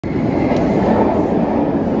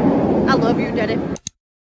afternoon, Daddy.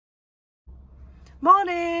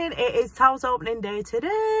 Morning, it is Towers opening day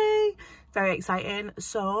today. Very exciting.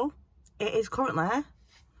 So it is currently,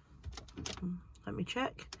 let me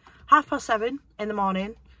check, 7:30 in the morning.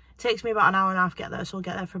 It takes me about an hour and a half to get there, so I'll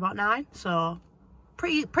get there for about 9. So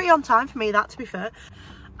pretty on time for me, that, to be fair.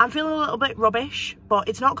 I'm feeling a little bit rubbish, but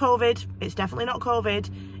it's not COVID. It's definitely not COVID.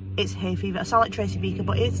 It's hay fever. I sound like Tracy Beaker,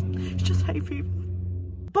 but it's just hay fever.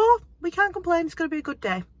 But we can't complain. It's going to be a good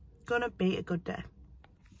day. Gonna be a good day.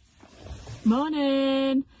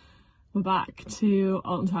 Morning! We're back to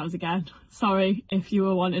Alton Towers again. Sorry if you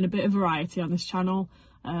were wanting a bit of variety on this channel,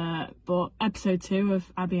 but episode 2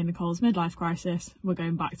 of Abby and Nicole's midlife crisis, we're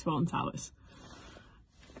going back to Alton Towers.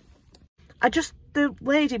 The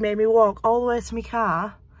lady made me walk all the way to my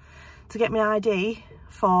car to get my ID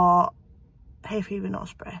for hay fever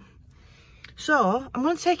nose spray. So I'm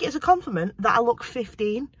going to take it as a compliment that I look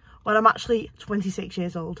 15 when I'm actually 26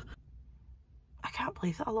 years old. I can't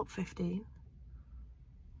believe that I look 15.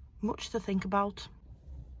 Much to think about.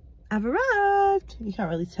 I've arrived. You can't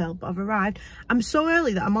really tell, but I've arrived. I'm so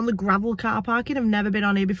early that I'm on the gravel car parking. I've never been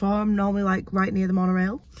on here before. I'm normally like right near the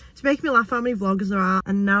monorail. It's making me laugh how many vloggers there are.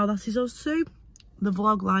 And now that is us too. The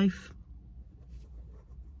vlog life.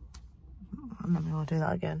 I'm never going to do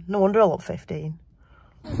that again. No wonder I look 15.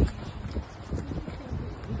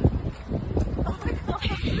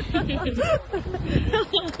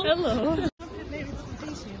 Hello.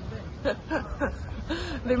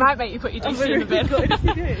 They might make you put your DC in the bin.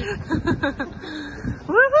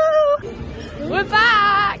 Woohoo! We're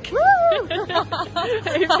back! Woo!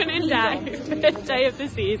 Opening day, first day of the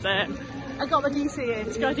season. I got my DC in.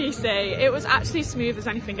 It's got DC. It was actually smooth as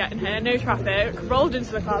anything getting here. No traffic. Rolled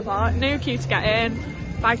into the car park. No queue to get in.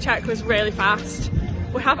 Bag check was really fast.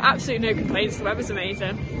 We have absolutely no complaints. The weather's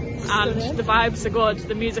amazing. And the vibes are good.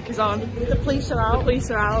 The music is on. The police are out. The police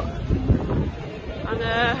are out. And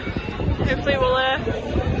hopefully we'll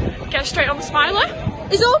get straight on the Smiler.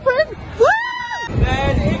 It's open! Woo!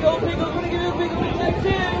 There's Eagle. Eagle's gonna give you a big one. Thank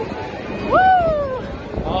you. Woo!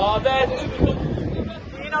 Oh, there's Eagle.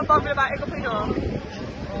 You're not bothered about Eagle Pickle?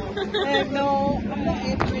 No, I'm not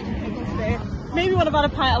here for Eagle Pickle today. Maybe when I've had a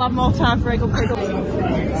pint I'll have more time for Eagle Pickle.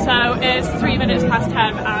 So it's 3 minutes past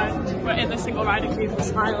 10 and we're in the single rider queue for the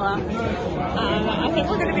Smiler. I think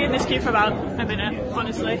we're going to be in this queue for about a minute,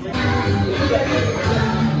 honestly.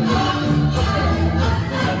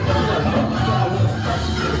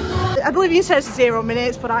 I believe you said 0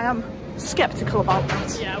 minutes, but I am sceptical about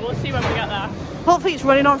that. Yeah, we'll see when we get there. Hopefully it's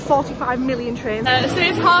running on 45 million trains. So it's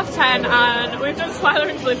 10:30 and we've done Smiler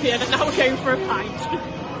and Oblivion and now we're going for a pint.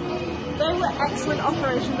 They were excellent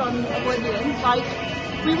operations on Oblivion. Like,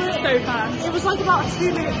 we were so fast. It was like about a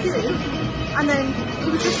 2-minute queue, and then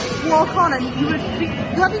you would just walk on, and you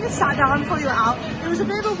hadn't even sat down before you were out. It was a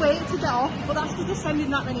bit of a wait to get off, but that's because they're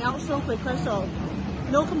sending that many out so quickly. So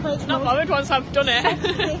no complaints. Not bothered once I've done it.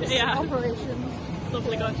 Yeah. Operations.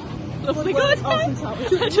 Lovely good. Lovely good.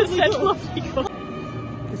 I just said lovely good.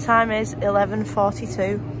 The time is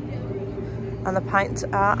 11:42, and the pints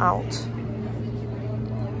are out.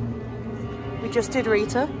 We just did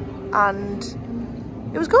Rita and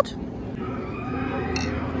it was good.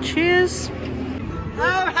 Cheers.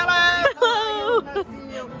 Oh, hello.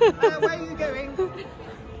 Where are you going?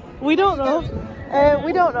 We don't know.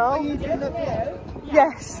 We don't know. Are you doing the vlog?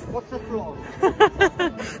 Yes. What's the vlog?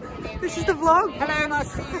 This is the vlog. Hello,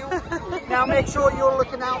 nice to see you. Now make sure you're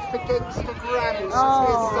looking out for gangster grannies here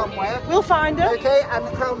somewhere. We'll find her. Okay, and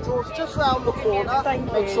the crown jewel's just round the corner. Thank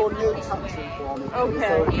you. Make sure you touch them for me.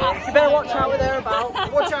 Okay. You better watch out with her about.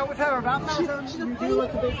 Watch out with her about. You do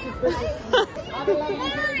look a bit suspicious. Have a lovely day.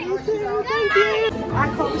 Thank you. I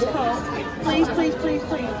caught this coat. Please, please, please,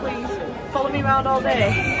 please, please. Follow me around all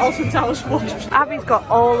day. Alton Towers Resort. Abby's got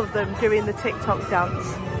all of them doing the TikTok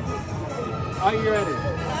dance. Are you ready?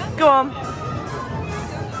 Go on.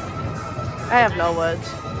 I have no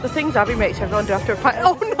words. The things Abby makes everyone do after a pint.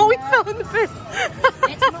 Oh no, he fell in the bin.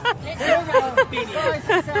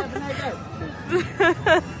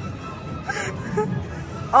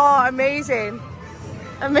 Oh, amazing.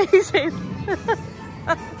 Amazing.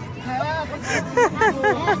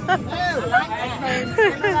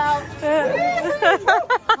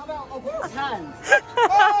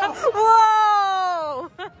 Whoa!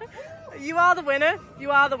 You are the winner.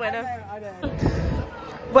 You are the winner. I know.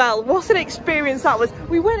 Well, what an experience that was.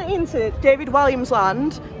 We went into David Williams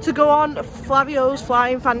Land to go on Flavio's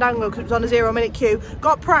Flying Fandango because it was on a 0-minute queue.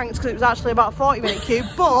 Got pranked because it was actually about a 40-minute queue,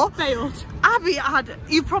 but failed. Abby had,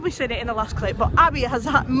 you've probably seen it in the last clip, but Abby has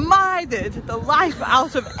mithered the life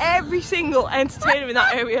out of every single entertainer in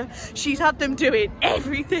that area. She's had them doing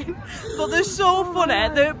everything, but they're so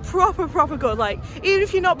funny. They're proper good. Like, even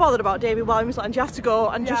if you're not bothered about David Williams Land, you have to go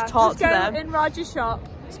and just talk to them. In Roger's shop,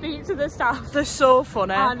 speak to the staff. They're so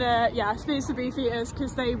funny. And yeah, speak to Beefeaters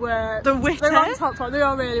because they're witty. They're on top one. They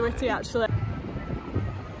are really witty actually.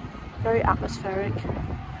 Very atmospheric.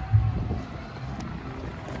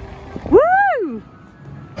 Woo!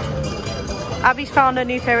 Abby's found a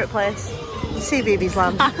new favourite place. CBeebies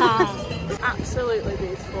Land. Absolutely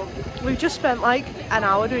beautiful. We've just spent like an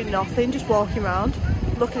hour doing nothing, just walking around,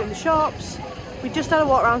 looking in the shops. We just had a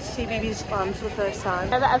walk around to CBeebies Land for the first time.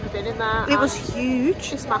 Never ever been in there. It was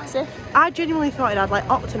huge. It's massive. I genuinely thought it had like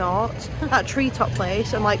Octonauts, that treetop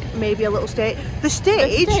place, and like maybe a little stage. The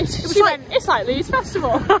stage, it was like, it's like Leeds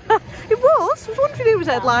Festival. It was. I was wondering who was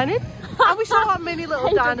headlining. And we saw that mini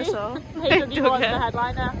little dinosaur. Hey Dougie was the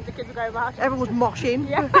headliner. The kids were going back. Everyone was moshing.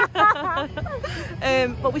 Yeah.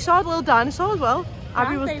 But we saw the little dinosaur as well.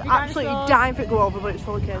 Abby was absolutely dinosaurs. Dying for it to go over, but it's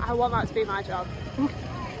full of kids. I want that to be my job.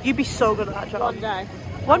 You'd be so good at that job. One day.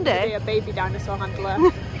 One day? Be a baby dinosaur handler.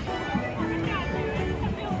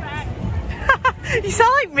 You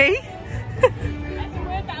sound like me. That's a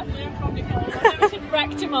word that I've learned from Nicole. I've never seen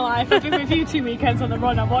wrecked in my life. I've been with you 2 weekends on the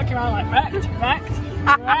run. I'm walking around like wrecked. Did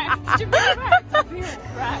you feel wrecked? I feel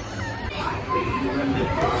wrecked.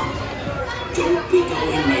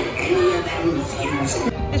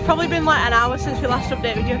 It's probably been like an hour since we last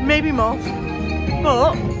updated you, maybe more.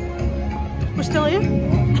 But we're still here.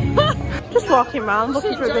 Just walking around,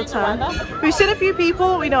 looking for a good time. We've seen a few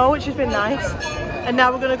people we know, which has been nice. And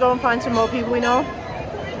now we're going to go and find some more people we know.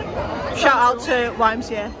 Shout out to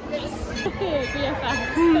YMCA.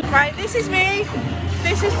 Right, this is me,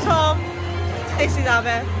 this is Tom, this is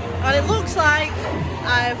Abby. And it looks like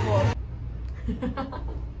I've won.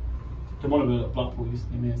 The one about Blackpool used to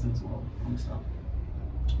be amazing as well. Understand?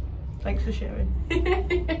 Thanks for sharing.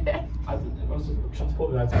 I was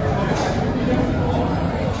transported out.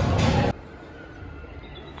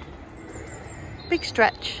 Big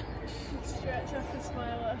stretch. Stretch after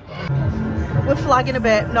smiler. We're flagging a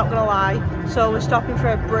bit, not gonna lie. So we're stopping for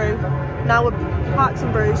a brew. Now we're parked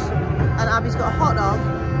some brews, and Abby's got a hot dog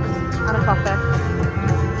and a coffee.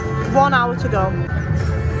 1 hour to go.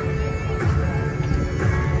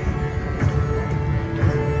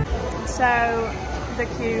 So the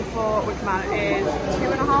queue for Wickman is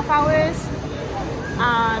 2.5 hours,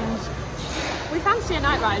 and we fancy a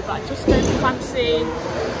night ride, but I just don't fancy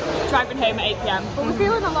driving home at 8 PM. But we're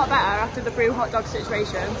feeling a lot better after the brew hot dog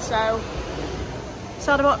situation, so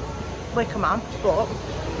Sad about Wickerman, but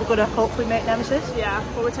we're gonna hopefully make Nemesis. yeah,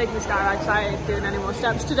 but we're taking the sky ride because I ain't doing any more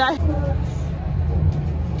steps today.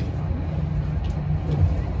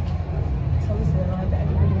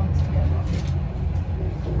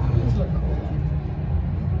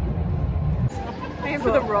 Aim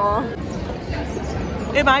for the raw.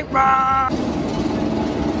 It might raw.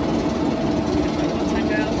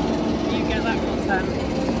 You get that content.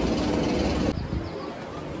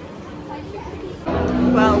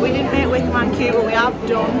 Well, we didn't make Wickerman queue, but we have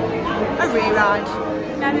done a re-ride.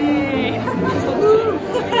 Nanny!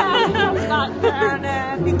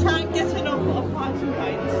 We can't get enough of Pints and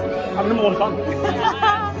Pints. I'm number one fan.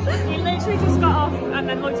 We literally just got off and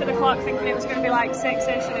then looked at the clock thinking it was going to be like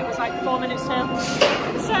 6-ish and it was like 4 minutes till.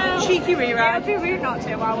 So Cheeky re-ride. it'd be rude not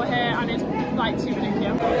to while we're here and it's like 2 minutes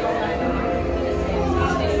queue.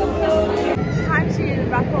 It's time to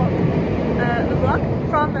wrap up the vlog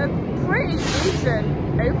from a pretty decent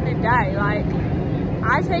opening day. Like,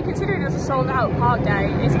 I'd say considering it was a sold out park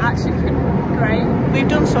day, it's actually been great. We've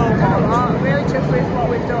done so much. Really chuffed with what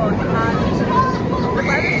we've done, and the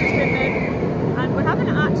weather's just been mid, and we haven't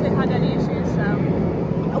actually had any issues,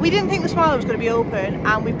 so We didn't think the Smiler was going to be open,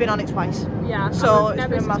 and we've been on it twice. yeah. So it's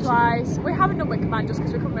been massive. twice. We haven't done Wickman just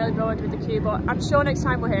because we couldn't really be bothered with the queue, but I'm sure next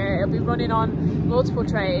time we're here it'll be running on multiple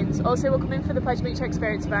trains. Also, we're coming for the Pleasure Beach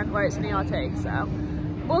Experience event where it's an ERT, so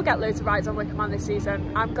we'll get loads of rides on Wickman this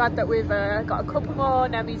season. I'm glad that we've got a couple more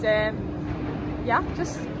Nemmies in. Yeah,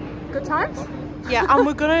 just good times. Yeah, and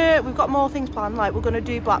we've got more things planned. Like, we're gonna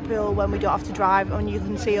do Blackpool when we don't have to drive, and you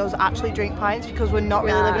can see us actually drink pints because we're not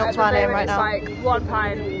really living up to our name right now. It's like 1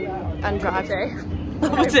 pint and drive.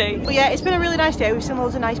 tea. But yeah, it's been a really nice day. We've seen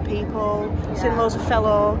loads of nice people, seen loads of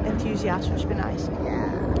fellow enthusiasts, which has been nice.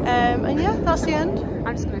 Yeah. And yeah, that's the end.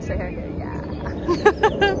 I'm just gonna sit here and go, yeah.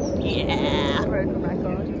 Yeah. Broken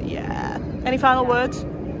record. Yeah. Any final words?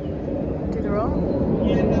 Do the roar.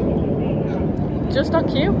 Just on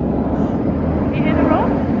cue. Can you hear the roar?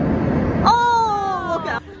 Oh, look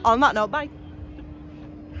at that. On that note, bye.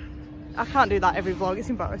 I can't do that every vlog, it's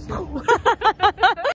embarrassing.